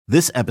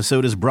This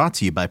episode is brought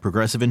to you by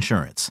Progressive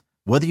Insurance.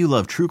 Whether you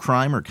love true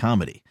crime or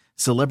comedy,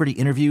 celebrity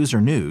interviews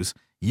or news,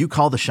 you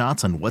call the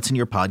shots on what's in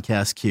your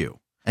podcast queue.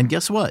 And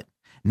guess what?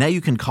 Now you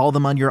can call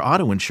them on your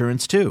auto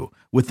insurance too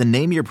with the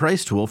Name Your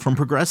Price tool from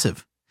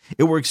Progressive.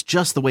 It works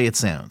just the way it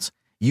sounds.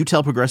 You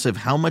tell Progressive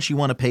how much you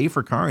want to pay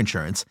for car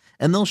insurance,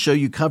 and they'll show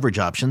you coverage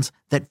options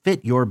that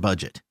fit your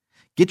budget.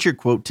 Get your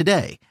quote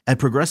today at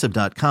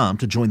Progressive.com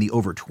to join the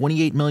over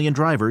 28 million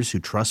drivers who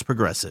trust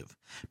Progressive.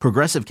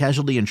 Progressive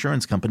Casualty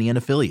Insurance Company and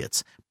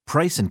Affiliates.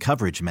 Price and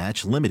coverage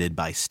match limited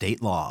by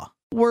state law.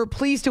 We're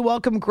pleased to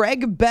welcome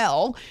Greg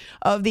Bell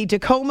of the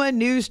Tacoma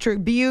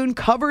News-Tribune,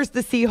 covers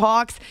the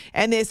Seahawks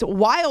and this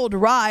wild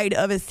ride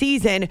of a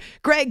season.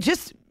 Greg,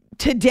 just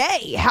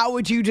today, how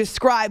would you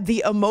describe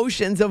the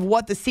emotions of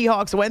what the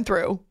Seahawks went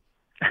through?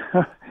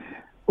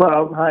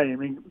 Well, hi,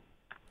 Amy.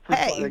 Hey.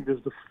 I think this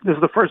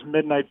is the first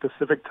midnight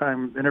Pacific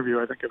time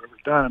interview I think I've ever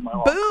done in my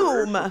life.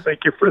 Boom! So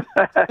thank you for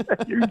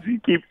that.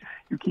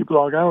 you keep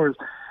long hours.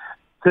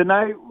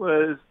 Tonight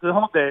was the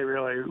whole day.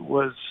 Really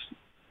was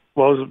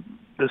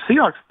the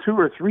Seahawks 2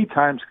 or 3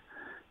 times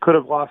could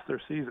have lost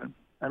their season.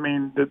 I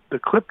mean, the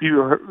clip you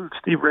heard,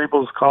 Steve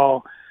Rabel's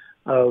call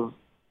of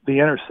the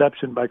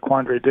interception by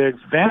Quandre Diggs.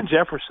 Van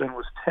Jefferson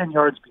was 10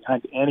 yards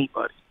behind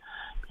anybody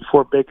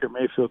before Baker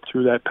Mayfield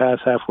threw that pass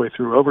halfway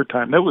through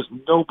overtime. There was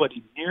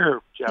nobody near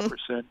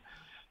Jefferson.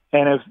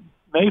 And if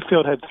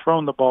Mayfield had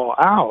thrown the ball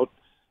out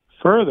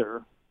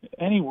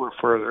anywhere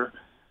further,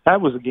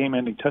 that was a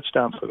game-ending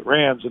touchdown for the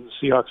Rams, and the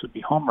Seahawks would be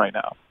home right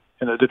now,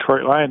 and the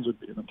Detroit Lions would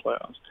be in the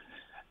playoffs.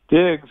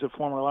 Diggs, a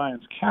former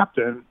Lions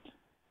captain,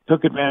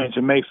 took advantage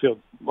of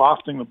Mayfield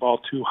lofting the ball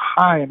too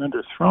high and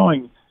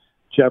underthrowing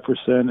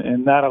Jefferson,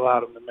 and that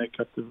allowed him to make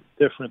up the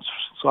difference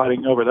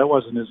sliding over. That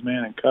wasn't his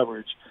man in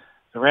coverage.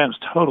 The Rams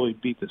totally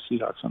beat the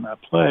Seahawks on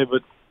that play,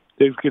 but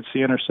Diggs gets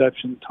the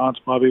interception, taunts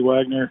Bobby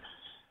Wagner,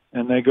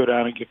 and they go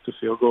down and kick the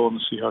field goal, and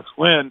the Seahawks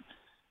win.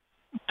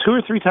 2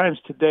 or 3 times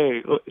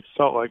today, it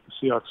felt like the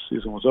Seahawks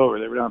season was over.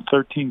 They were down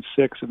 13-6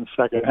 in the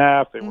second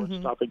half. They weren't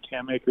stopping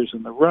Cam Akers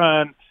in the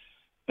run.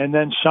 And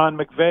then Sean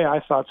McVay,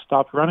 I thought,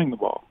 stopped running the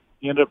ball.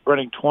 He ended up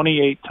running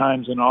 28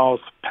 times in all,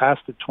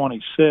 past the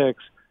 26.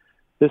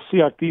 This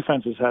Seahawks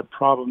defense has had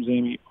problems,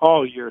 Amy,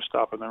 all year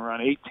stopping the run.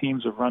 8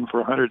 teams have run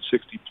for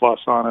 160-plus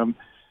on them.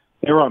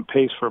 They were on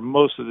pace for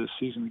most of this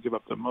season to give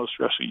up the most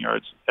rushing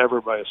yards ever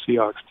by a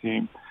Seahawks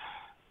team.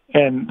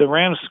 And the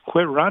Rams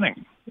quit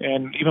running.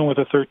 And even with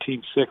a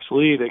 13-6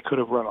 lead, they could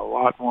have run a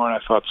lot more, and I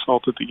thought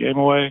salted the game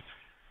away.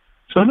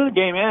 So then the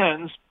game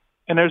ends,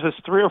 and there's this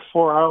 3 or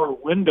 4 hour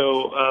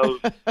window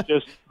of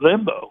just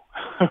limbo,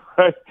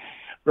 right?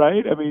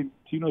 Right? I mean,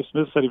 Geno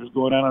Smith said he was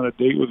going out on a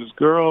date with his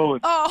girl.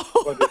 And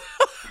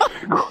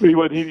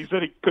he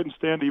said he couldn't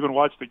stand to even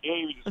watch the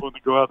game. He just wanted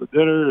to go out to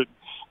dinner. And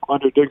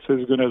Quandre Diggs said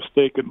he was going to have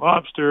steak and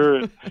lobster.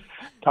 And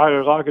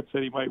Tyler Lockett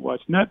said he might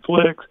watch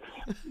Netflix.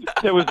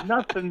 There was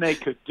nothing they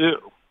could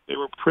do. They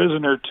were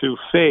prisoner to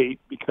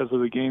fate because of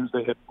the games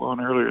they had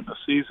won earlier in the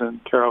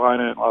season,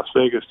 Carolina and Las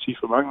Vegas, chief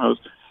among those.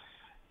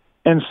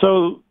 And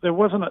so it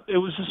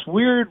was just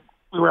weird.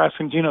 We were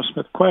asking Geno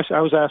Smith questions.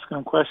 I was asking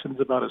him questions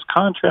about his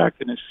contract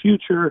and his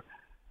future,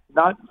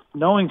 not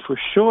knowing for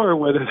sure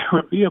whether there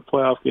would be a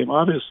playoff game,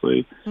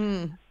 obviously.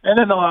 And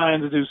then the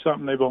Lions do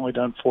something they've only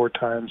done 4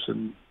 times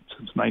since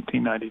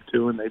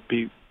 1992, and they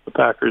beat the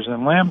Packers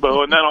in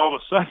Lambeau. And then all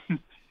of a sudden,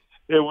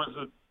 it was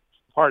a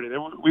party.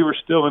 We were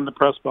still in the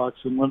press box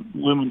in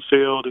Lumen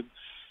Field, and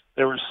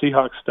there were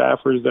Seahawks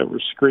staffers that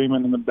were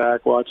screaming in the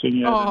back watching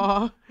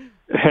it.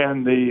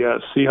 And the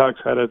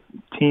Seahawks had a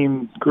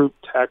team group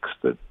text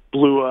that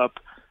blew up,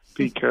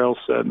 Pete Carroll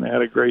said, and they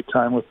had a great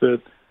time with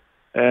it.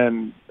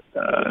 And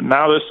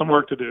now there's some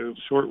work to do.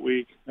 Short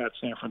week at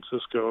San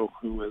Francisco,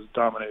 who has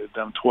dominated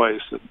them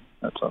twice, and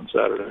that's on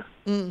Saturday.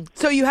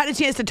 So you had a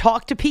chance to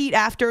talk to Pete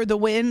after the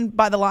win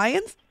by the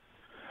Lions?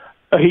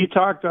 He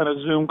talked on a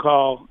Zoom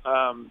call.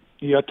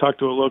 He had talked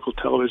to a local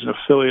television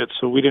affiliate,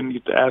 so we didn't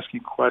get to ask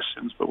him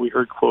questions, but we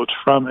heard quotes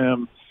from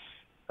him.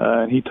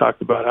 And he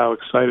talked about how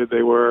excited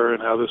they were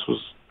and how this was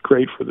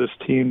great for this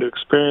team to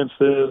experience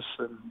this.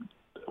 And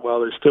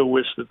while they still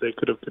wish that they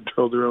could have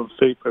controlled their own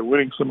fate by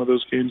winning some of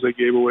those games they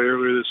gave away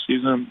earlier this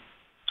season,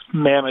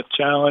 mammoth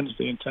challenge.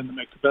 They intend to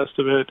make the best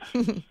of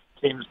it.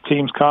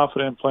 Team's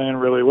confident, playing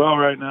really well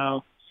right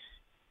now.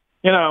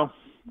 You know,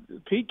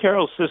 Pete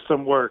Carroll's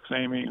system works,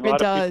 Amy. A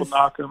lot of people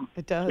knock him.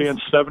 It does. Being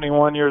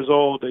 71 years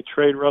old, they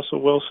trade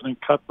Russell Wilson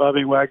and cut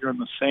Bobby Wagner on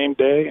the same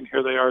day, and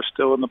here they are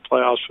still in the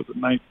playoffs for the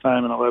 9th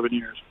time in 11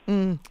 years.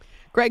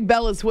 Greg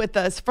Bell is with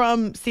us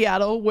from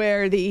Seattle,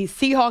 where the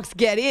Seahawks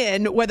get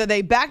in, whether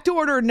they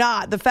backdoored or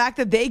not. The fact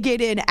that they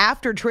get in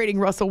after trading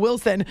Russell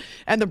Wilson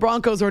and the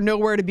Broncos are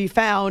nowhere to be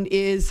found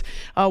is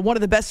one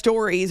of the best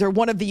stories, or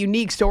one of the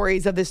unique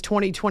stories of this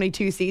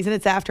 2022 season.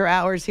 It's After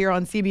Hours here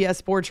on CBS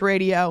Sports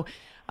Radio.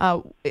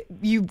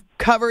 You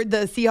covered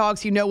the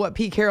Seahawks. You know what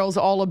Pete Carroll's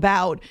all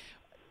about.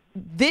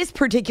 This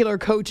particular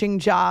coaching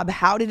job,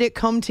 how did it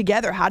come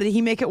together? How did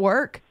he make it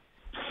work?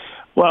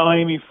 Well,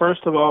 Amy,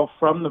 first of all,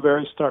 from the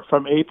very start,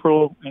 from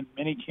April and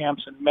mini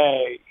camps in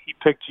May, he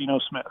picked Geno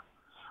Smith,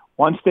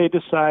 once they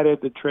decided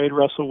to trade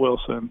Russell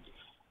Wilson,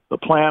 the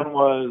plan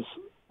was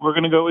we're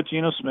going to go with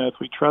Geno Smith.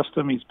 We trust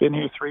him. He's been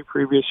here 3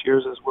 previous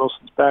years as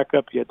Wilson's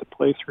backup. He had to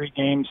play 3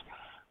 games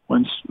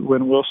when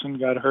Wilson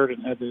got hurt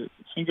and had the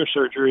finger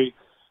surgery.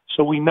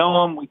 So we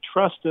know him. We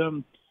trust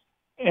him.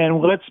 And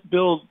let's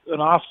build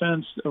an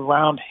offense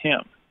around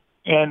him.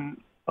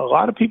 And a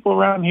lot of people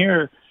around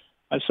here,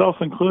 myself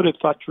included,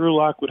 thought Drew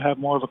Lock would have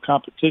more of a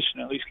competition,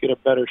 at least get a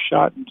better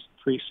shot in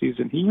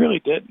preseason. He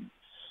really didn't.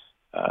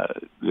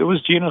 It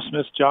was Geno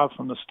Smith's job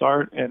from the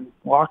start, and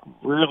Lock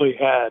rarely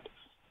had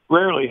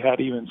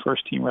even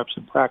first-team reps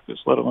in practice,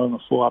 let alone a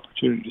full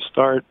opportunity to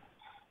start.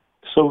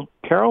 So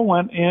Carroll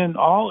went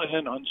all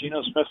in on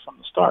Geno Smith from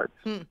the start.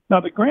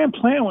 Now, the grand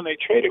plan when they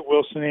traded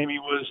Wilson, Amy,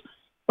 was,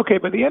 okay,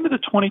 by the end of the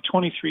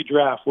 2023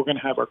 draft, we're going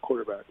to have our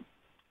quarterback.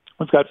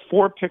 We've got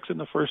 4 picks in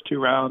the first 2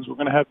 rounds. We're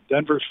going to have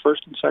Denver's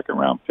first and second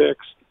round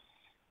picks.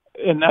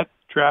 And that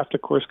draft,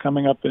 of course,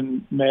 coming up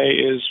in May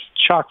is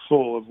chock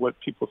full of what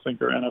people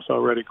think are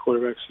NFL-ready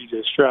quarterbacks,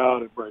 C.J.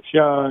 Stroud and Bryce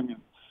Young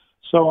and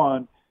so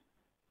on.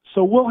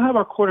 So we'll have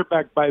our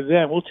quarterback by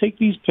then. We'll take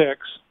these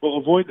picks. We'll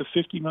avoid the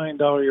 $50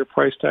 million a year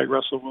price tag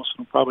Russell Wilson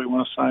will probably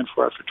want to sign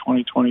for after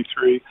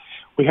 2023.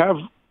 We have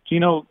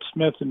Geno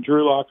Smith and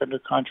Drew Lock under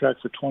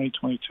contract for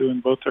 2022,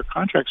 and both their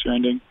contracts are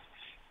ending.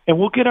 And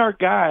we'll get our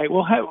guy.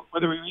 We'll have,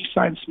 whether we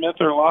re-sign Smith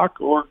or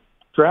Lock or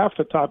draft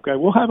a top guy,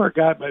 we'll have our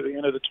guy by the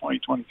end of the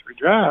 2023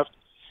 draft.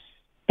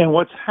 And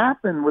what's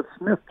happened with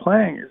Smith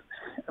playing is,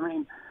 I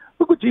mean,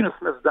 look what Geno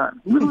Smith's done.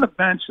 He was on the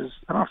bench,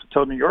 I don't have to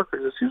tell New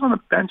Yorkers this, he was on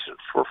the bench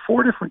for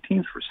 4 different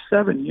teams for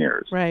 7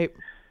 years. Right.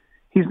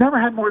 He's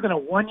never had more than a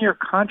 1-year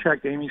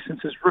contract, Amy,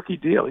 since his rookie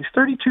deal. He's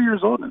 32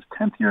 years old in his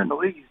 10th year in the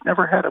league. He's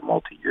never had a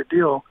multi-year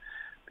deal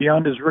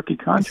beyond his rookie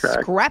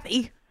contract.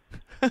 Scrappy.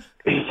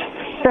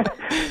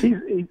 He's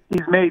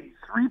made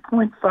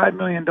 $3.5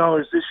 million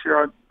this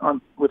year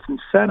on with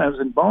incentives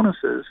and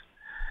bonuses.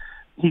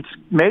 He's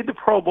made the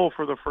Pro Bowl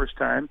for the first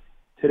time.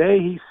 Today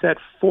he set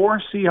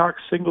 4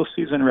 Seahawks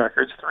single-season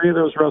records, 3 of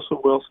those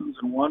Russell Wilsons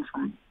and 1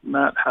 from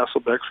Matt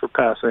Hasselbeck for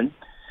passing.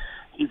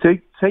 He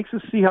takes the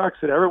Seahawks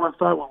that everyone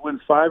thought would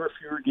win 5 or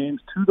fewer games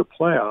to the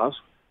playoffs,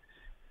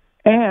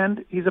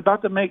 and he's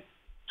about to make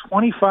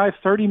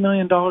 $25-30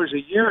 million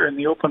a year in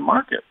the open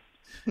market.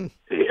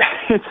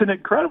 It's an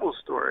incredible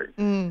story.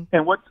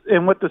 And what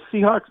the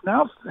Seahawks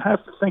now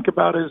have to think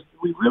about is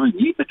we really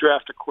need to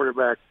draft a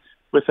quarterback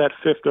with that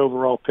 5th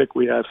overall pick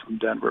we had from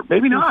Denver.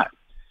 Maybe not.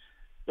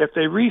 If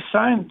they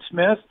re-sign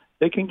Smith,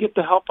 they can get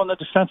the help on the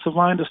defensive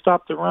line to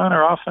stop the run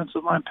or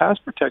offensive line pass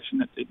protection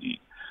that they need.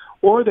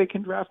 Or they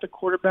can draft a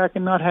quarterback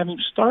and not have him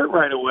start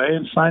right away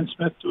and sign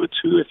Smith to a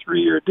 2 or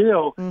 3 year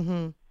deal.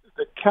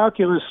 The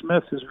calculus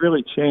Smith has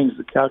really changed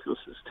the calculus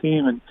of this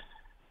team.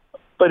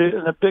 But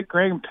in the big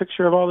grand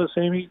picture of all this,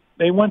 Amy,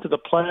 they went to the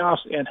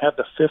playoffs and had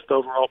the 5th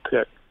overall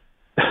pick.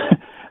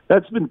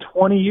 That's been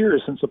 20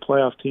 years since a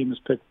playoff team has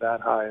picked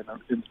that high in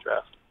the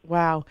draft.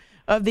 Wow.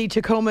 Of the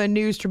Tacoma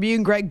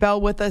News-Tribune, Greg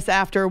Bell with us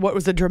after what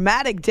was a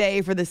dramatic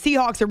day for the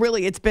Seahawks. And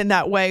really, it's been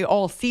that way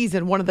all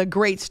season. One of the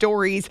great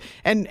stories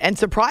and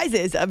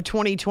surprises of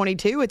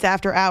 2022. It's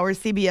After Hours,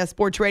 CBS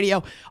Sports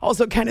Radio.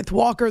 Also, Kenneth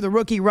Walker, the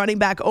rookie running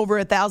back, over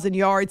 1,000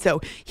 yards. So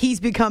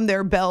he's become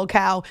their bell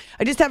cow.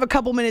 I just have a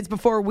couple minutes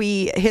before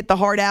we hit the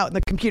hard out and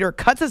the computer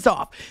cuts us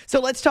off. So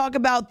let's talk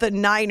about the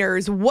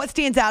Niners. What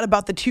stands out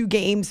about the 2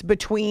 games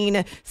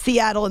between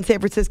Seattle and San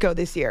Francisco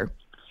this year?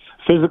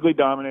 Physically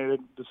dominated.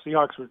 The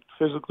Seahawks were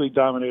physically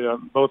dominated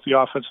on both the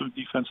offensive and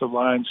defensive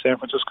line. San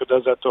Francisco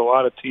does that to a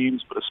lot of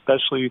teams, but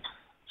especially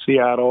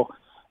Seattle.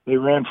 They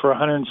ran for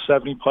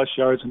 170-plus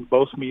yards in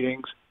both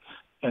meetings,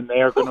 and they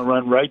are going to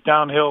run right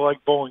downhill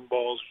like bowling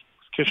balls.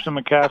 Christian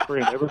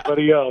McCaffrey and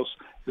everybody else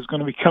is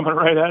going to be coming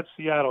right at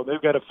Seattle.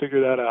 They've got to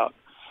figure that out.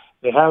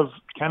 They have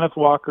Kenneth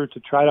Walker to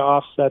try to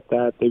offset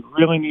that. They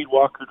really need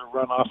Walker to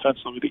run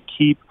offensively to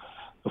keep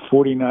the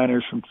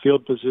 49ers from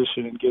field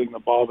position and getting the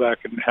ball back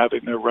and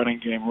having their running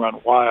game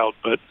run wild.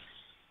 But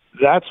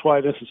that's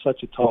why this is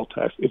such a tall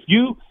test. If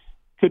you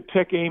could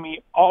pick,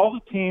 Amy, all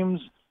the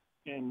teams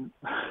in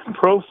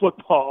pro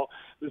football,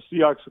 the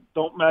Seahawks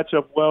don't match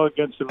up well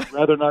against and would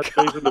rather not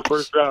face in the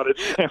first round,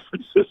 it's San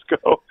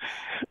Francisco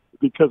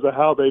because of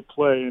how they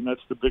play, and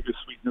that's the biggest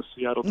weakness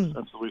Seattle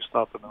defensively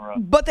stopping the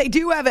run. But they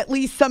do have at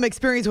least some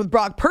experience with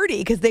Brock Purdy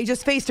because they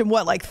just faced him,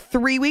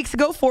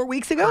 4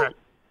 weeks ago?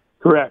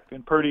 Correct,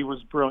 and Purdy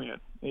was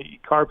brilliant. He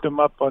carved him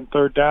up on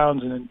 3rd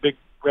downs and in big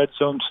red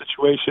zone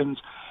situations.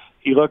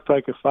 He looked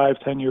like a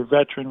 5-10-year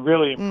veteran,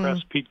 really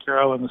impressed Pete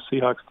Carroll and the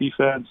Seahawks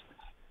defense.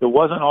 It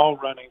wasn't all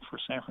running for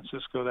San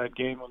Francisco that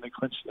game when they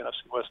clinched the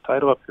NFC West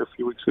title up here a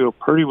few weeks ago.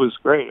 Purdy was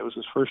great. It was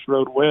his first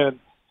road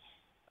win.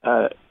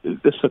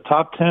 This is a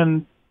top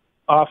 10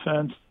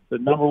 offense, the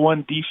number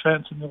 1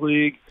 defense in the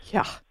league.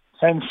 Yeah.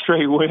 10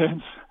 straight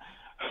wins.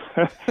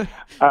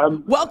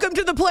 Welcome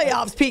to the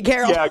playoffs, Pete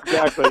Carroll. Yeah,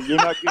 exactly. You're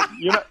not.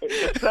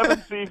 The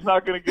 7th seed's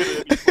not going to get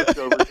any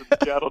pushover since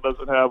Seattle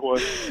doesn't have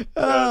one.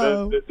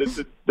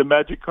 The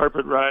magic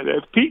carpet ride.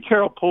 If Pete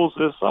Carroll pulls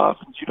this off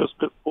and Geno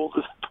Smith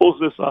pulls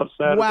this off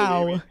Saturday,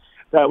 wow.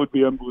 That would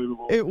be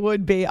unbelievable. It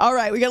would be. All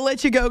right, we got to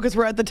let you go because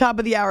we're at the top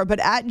of the hour.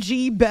 But at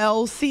G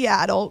Bell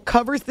Seattle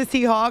covers the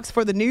Seahawks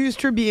for the News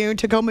Tribune,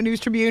 Tacoma News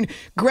Tribune.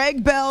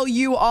 Greg Bell,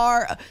 you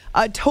are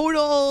a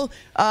total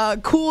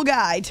cool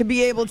guy to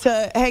be able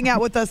to hang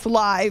out with us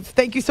live.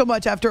 Thank you so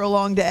much after a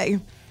long day.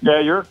 Yeah,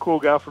 you're a cool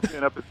guy for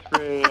being up at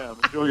 3 a.m.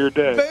 Enjoy your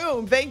day.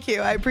 Boom. Thank you.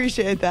 I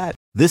appreciate that.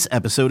 This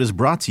episode is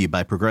brought to you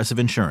by Progressive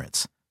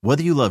Insurance.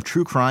 Whether you love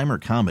true crime or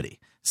comedy,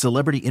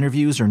 celebrity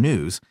interviews or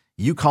news,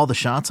 you call the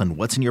shots on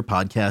what's in your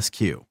podcast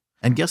queue.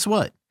 And guess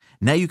what?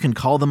 Now you can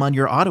call them on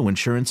your auto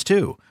insurance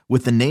too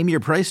with the Name Your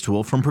Price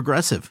tool from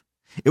Progressive.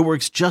 It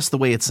works just the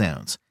way it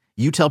sounds.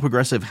 You tell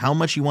Progressive how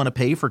much you want to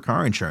pay for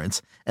car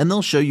insurance, and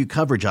they'll show you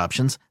coverage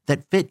options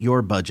that fit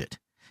your budget.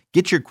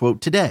 Get your quote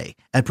today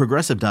at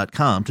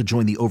Progressive.com to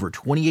join the over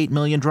 28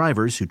 million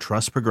drivers who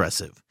trust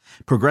Progressive.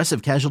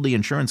 Progressive Casualty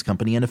Insurance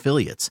Company and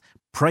Affiliates.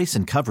 Price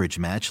and coverage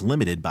match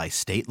limited by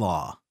state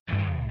law.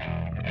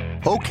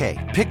 Okay,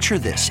 picture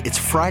this. It's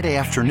Friday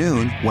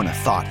afternoon when a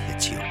thought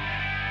hits you.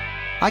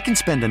 I can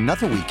spend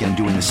another weekend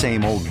doing the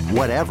same old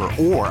whatever,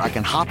 or I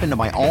can hop into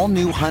my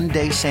all-new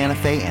Hyundai Santa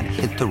Fe and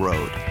hit the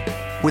road.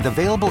 With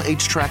available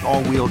H-Track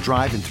all-wheel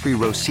drive and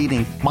 3-row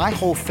seating, my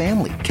whole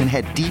family can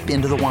head deep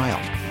into the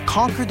wild.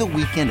 Conquer the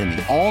weekend in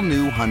the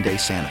all-new Hyundai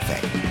Santa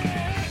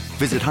Fe.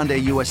 Visit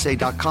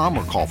HyundaiUSA.com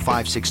or call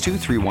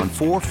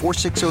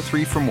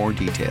 562-314-4603 for more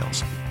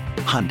details.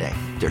 Hyundai,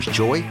 there's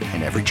joy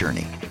in every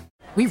journey.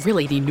 We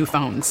really need new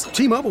phones.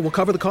 T-Mobile will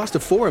cover the cost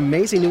of 4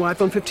 amazing new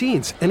iPhone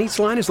 15s, and each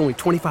line is only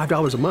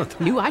 $25 a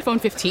month. New iPhone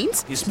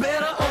 15s? It's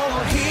better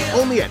over here.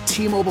 Only at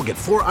T-Mobile, get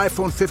 4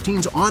 iPhone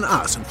 15s on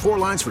us and 4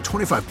 lines for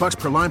 $25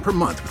 per line per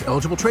month with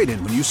eligible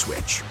trade-in when you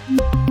switch.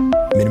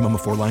 Minimum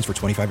of 4 lines for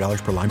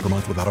 $25 per line per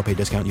month with autopay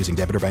discount using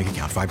debit or bank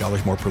account.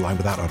 $5 more per line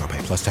without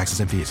autopay, plus taxes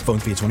and fees. Phone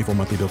fee at 24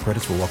 monthly bill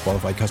credits for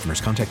well-qualified customers.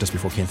 Contact us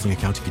before canceling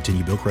account to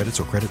continue bill credits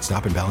or credit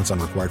stop and balance on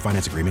required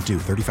finance agreement due.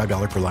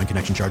 $35 per line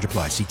connection charge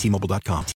applies. See T-Mobile.com.